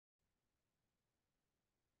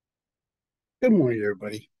Good morning,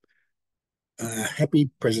 everybody.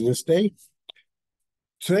 Happy President's Day.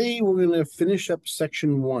 Today, we're going to finish up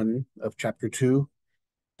section one of chapter two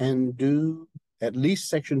and do at least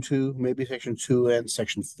section two, maybe section two and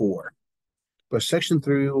section four. But section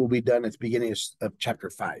three will be done at the beginning of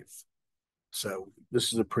chapter five. So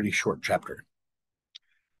this is a pretty short chapter.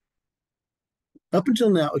 Up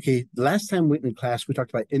until now, okay, the last time we went in class, we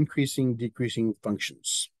talked about increasing, decreasing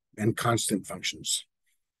functions and constant functions.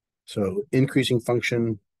 So increasing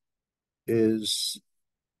function is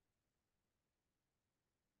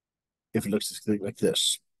if it looks like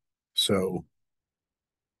this. So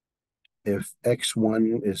if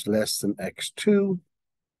x1 is less than x2,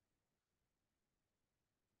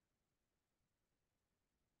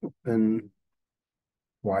 then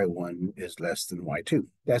y1 is less than y2.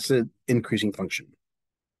 That's an increasing function.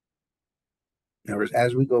 In other words,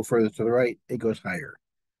 as we go further to the right, it goes higher.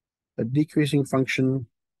 A decreasing function,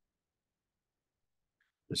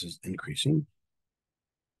 this is increasing.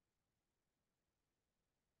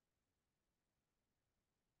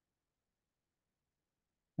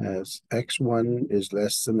 As x1 is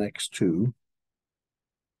less than x2,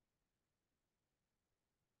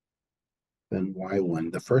 then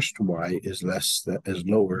y1, the first y is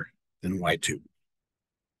lower than y2.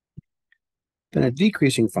 Then a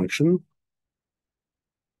decreasing function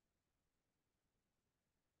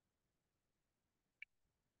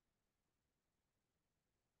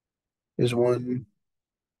is one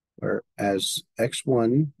where as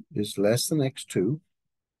x1 is less than x2,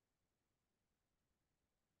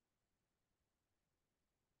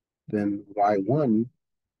 then y1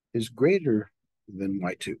 is greater than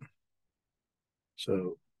y2.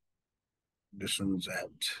 So this one's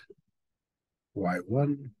at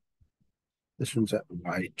y1, this one's at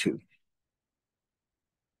y2.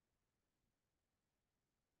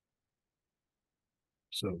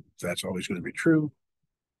 So that's always going to be true.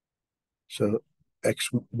 So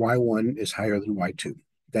y1 is higher than y2.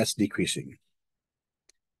 That's decreasing.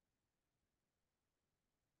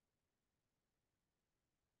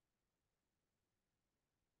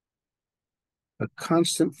 A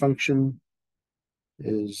constant function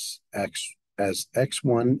is as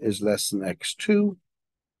x1 is less than x2,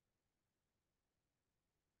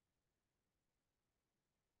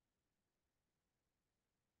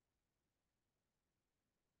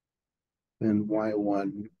 then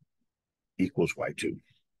y1 equals y2.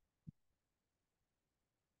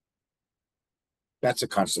 That's a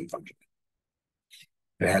constant function.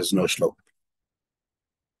 It has no slope.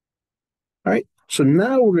 All right. So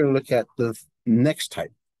now we're going to look at the next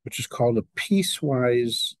type, which is called a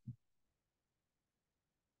piecewise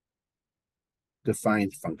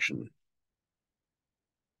defined function.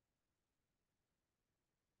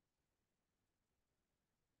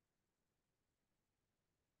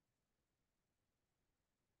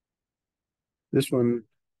 This one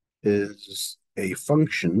is a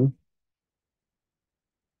function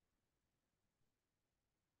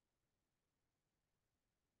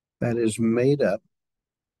that is made up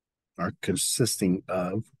or consisting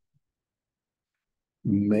of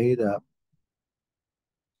made up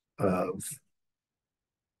of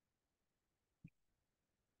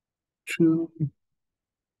two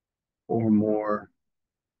or more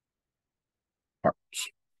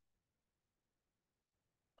parts.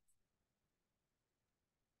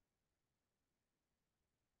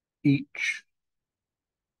 Each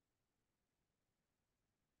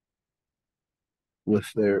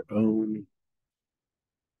with their own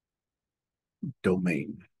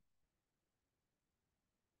domain.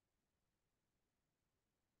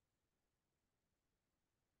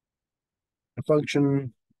 A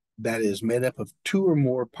function that is made up of two or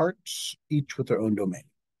more parts, each with their own domain.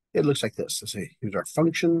 It looks like this. Let's say here's our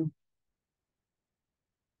function.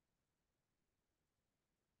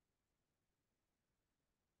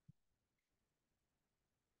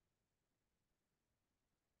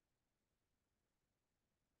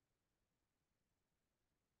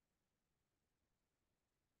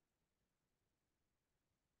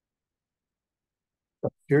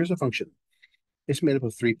 Here's a function. It's made up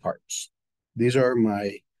of three parts. These are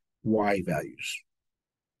my y values,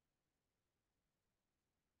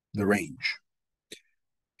 the range.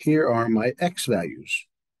 Here are my x values,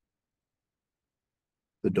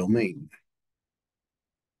 the domain.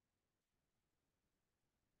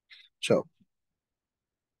 So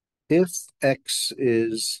if x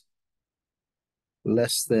is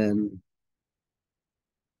less than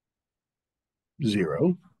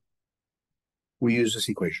 0, we use this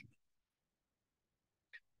equation.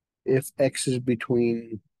 If x is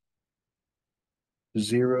between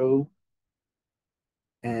 0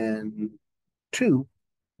 and 2,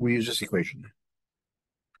 we use this equation.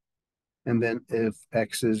 And then if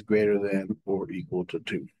x is greater than or equal to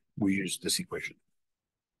 2, we use this equation.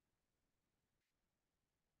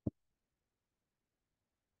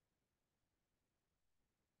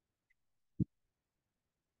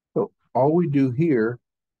 So all we do here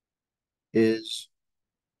is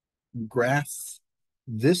graph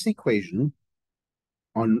this equation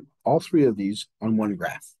on all three of these on one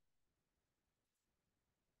graph.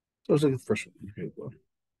 So let's look at the first one. Okay, well,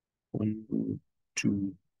 1,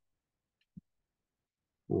 2,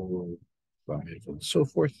 4, 5, and so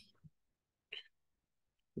forth.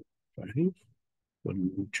 5,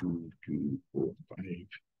 1, 2, 3, 4, 5,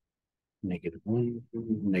 -1,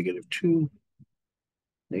 -2,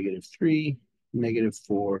 -3,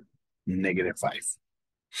 -4, -5.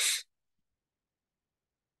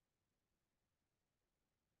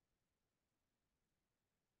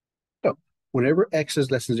 So whenever x is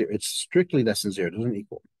less than 0, it's strictly less than 0, it doesn't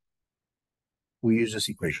equal. We use this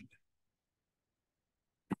equation.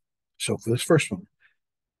 So for this first one,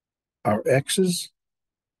 our x's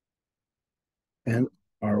and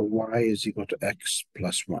our y is equal to x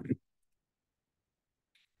plus 1.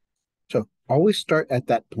 So always start at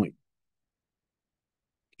that point.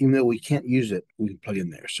 Even though we can't use it, we can plug in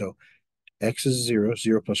there. So x is 0,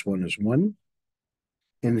 0 plus 1 is 1.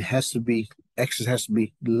 And it has to be, x has to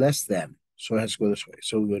be less than. So it has to go this way.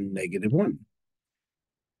 So we go -1.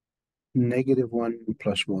 -1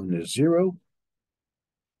 plus 1 is 0.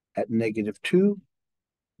 At -2,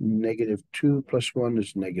 -2 plus 1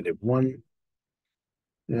 is -1.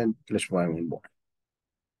 And let's find one more.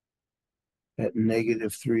 At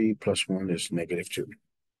 -3 plus 1 is -2.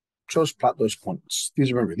 So let's plot those points.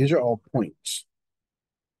 Remember, these are all points.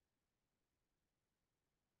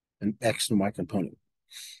 An x and y component.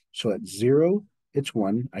 So at 0, it's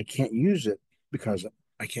 1. I can't use it because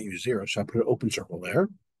I can't use 0, so I put an open circle there.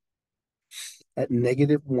 At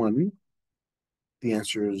 -1, the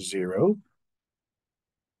answer is 0.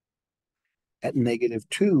 At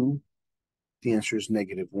 -2, the answer is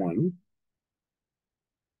 -1.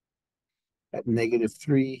 At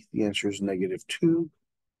 -3, the answer is -2.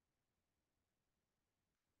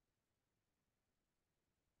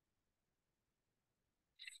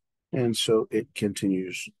 And so it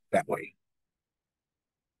continues that way.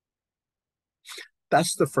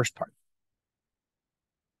 That's the first part.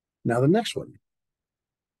 Now the next one,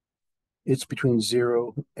 it's between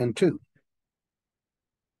 0 and 2.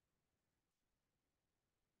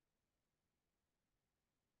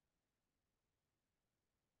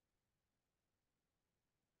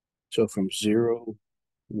 So from 0,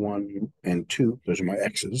 1, and 2, those are my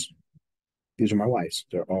x's. These are my y's.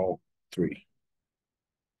 They're all 3.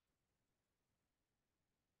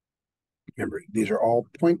 Remember, these are all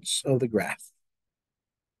points of the graph.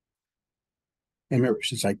 And remember,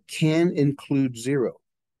 since I can include 0,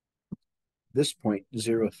 this point,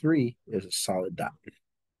 0, 3, is a solid dot.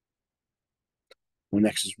 When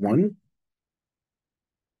x is 1,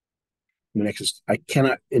 when x is, I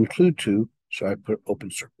cannot include 2, so I put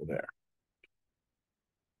open circle there.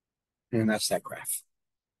 And that's that graph.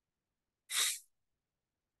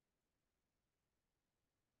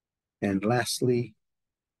 And lastly,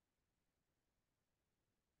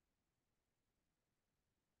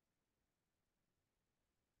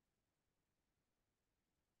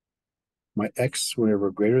 my x, whenever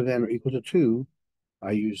greater than or equal to 2,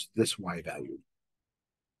 I use this y value.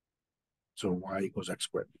 So y equals x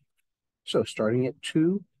squared. So starting at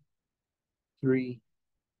 2, 3,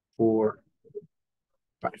 4,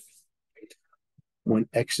 5. When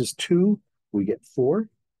x is 2, we get 4.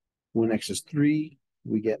 When x is 3,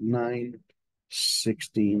 we get 9,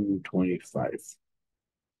 16, 25.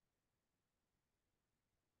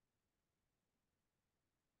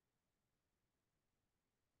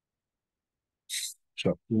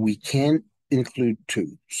 So we can include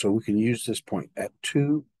 2. So we can use this point at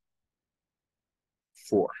 2,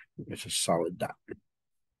 4. It's a solid dot.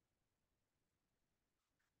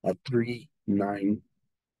 At 3, 9.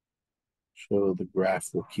 So the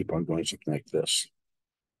graph will keep on going something like this.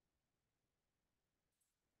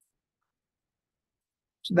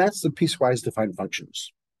 So that's the piecewise defined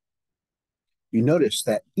functions. You notice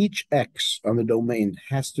that each x on the domain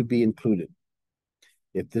has to be included.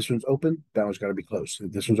 If this one's open, that one's got to be closed.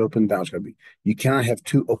 If this one's open, that one's got to be. You cannot have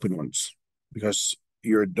two open ones because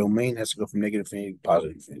your domain has to go from negative infinity to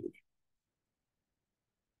positive infinity.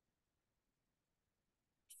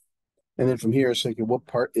 And then from here, it's like, what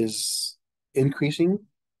part is increasing?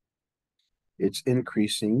 It's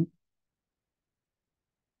increasing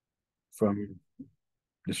from,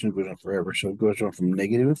 this one goes on forever. So it goes on from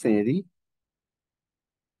negative infinity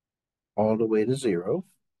all the way to 0.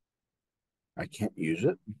 I can't use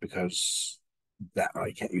it because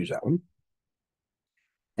I can't use that one.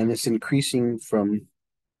 And it's increasing from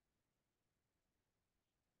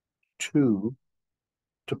 2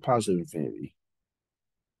 to positive infinity.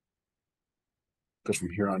 Because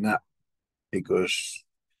from here on out, the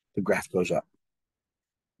graph goes up.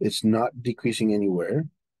 It's not decreasing anywhere.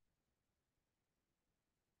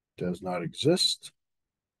 Does not exist.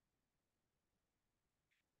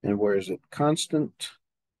 And where is it? Constant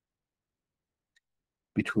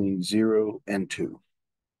between 0 and 2.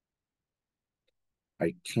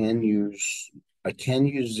 I can use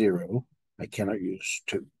 0. I cannot use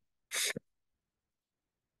 2.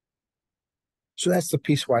 So that's the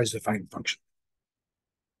piecewise defined function.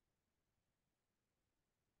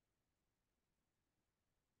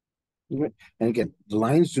 And again, the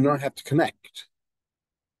lines do not have to connect.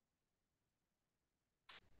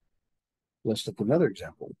 Let's look at another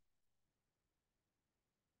example.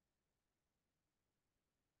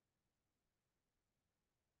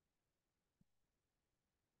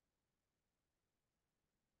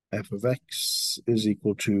 F of x is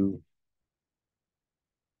equal to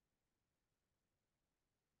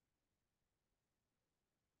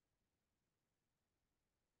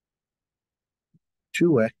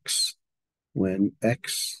 2x when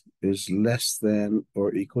x is less than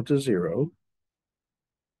or equal to 0.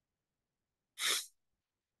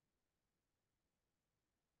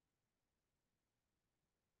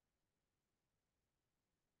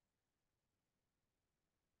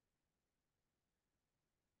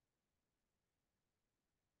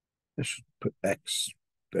 I should put x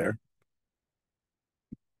there.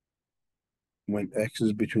 When x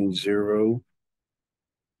is between 0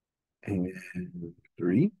 and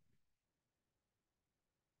 3.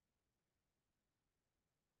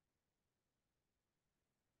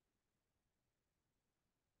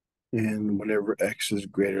 And whenever x is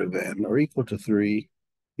greater than or equal to 3,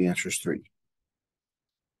 the answer is 3.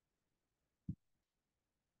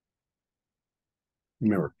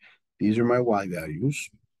 Remember, these are my y values.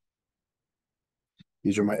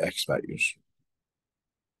 These are my x values,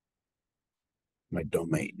 my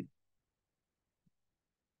domain.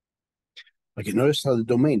 Okay, notice how the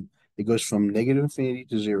domain, it goes from negative infinity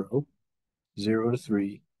to 0, 0 to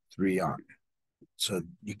 3, 3 on. So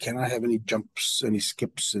you cannot have any jumps, any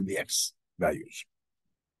skips in the x values.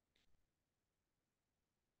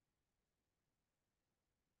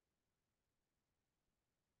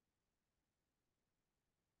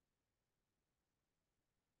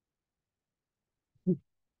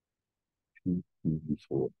 Two,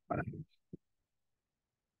 4, 5.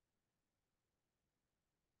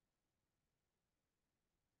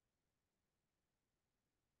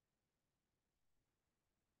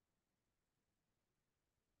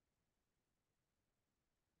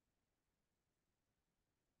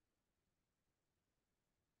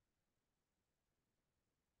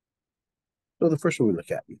 So the first one we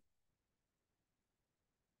look at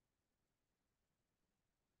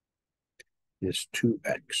is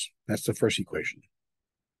 2x. That's the first equation.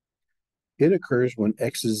 It occurs when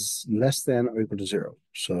x is less than or equal to 0.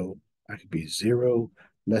 So I could be 0,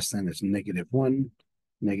 less than is -1,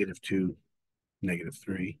 -2,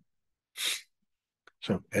 -3.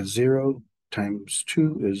 So at 0 times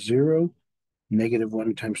 2 is 0,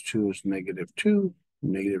 -1 times 2 is -2,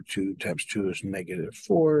 -2 times 2 is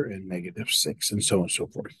 -4, and -6, and so on and so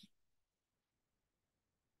forth.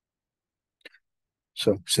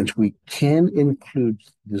 So since we can include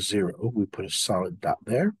the 0, we put a solid dot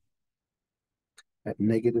there. At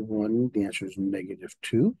 -1, the answer is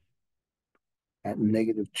 -2. At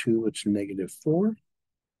 -2, it's -4,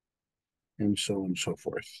 and so on and so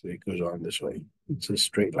forth. It goes on this way. It's a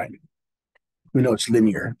straight line. We know it's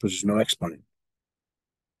linear because there's no exponent.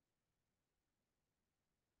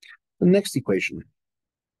 The next equation.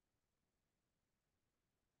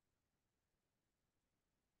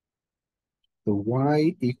 The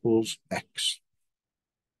y equals x.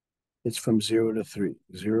 It's from 0 to 3.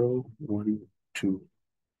 0, 1, 2,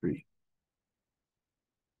 3.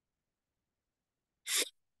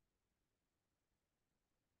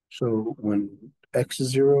 So when x is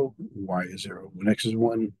 0, y is 0. When x is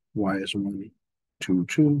 1, y is 1, 2,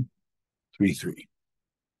 2, 3, 3.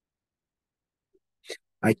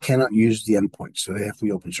 I cannot use the endpoints, so they have to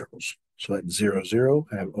be open circles. So at 0, 0,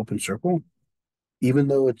 I have open circle. Even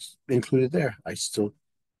though it's included there, I still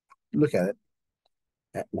look at it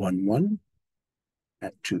at 1, 1,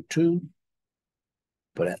 at 2, 2,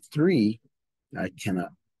 but at 3, I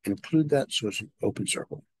cannot include that, so it's an open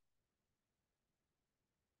circle.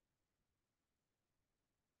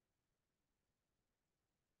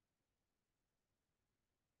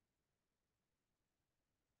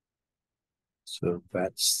 So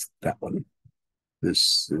that's that one.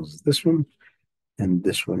 This is this one, and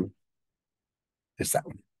this one is that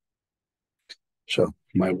one. So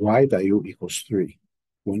my y value equals 3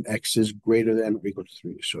 when x is greater than or equal to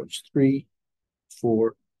 3. So it's 3,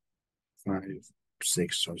 4, 5,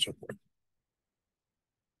 6, so on and so forth.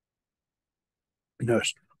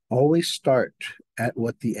 Notice, always start at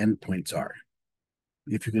what the endpoints are.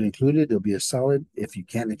 If you can include it, it'll be a solid. If you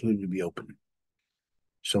can't include it, it'll be open.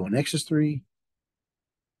 So when x is 3,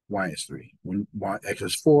 y is 3. When x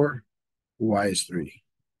is 4, y is 3.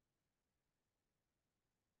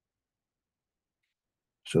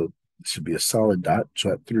 So this would be a solid dot.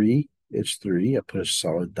 So at 3, it's 3. I put a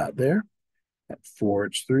solid dot there. At 4,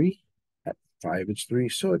 it's 3. At 5, it's 3.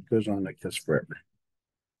 So it goes on like this forever.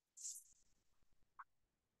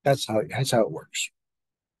 That's how it works.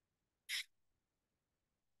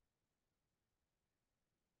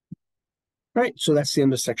 All right, so that's the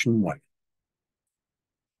end of section 1.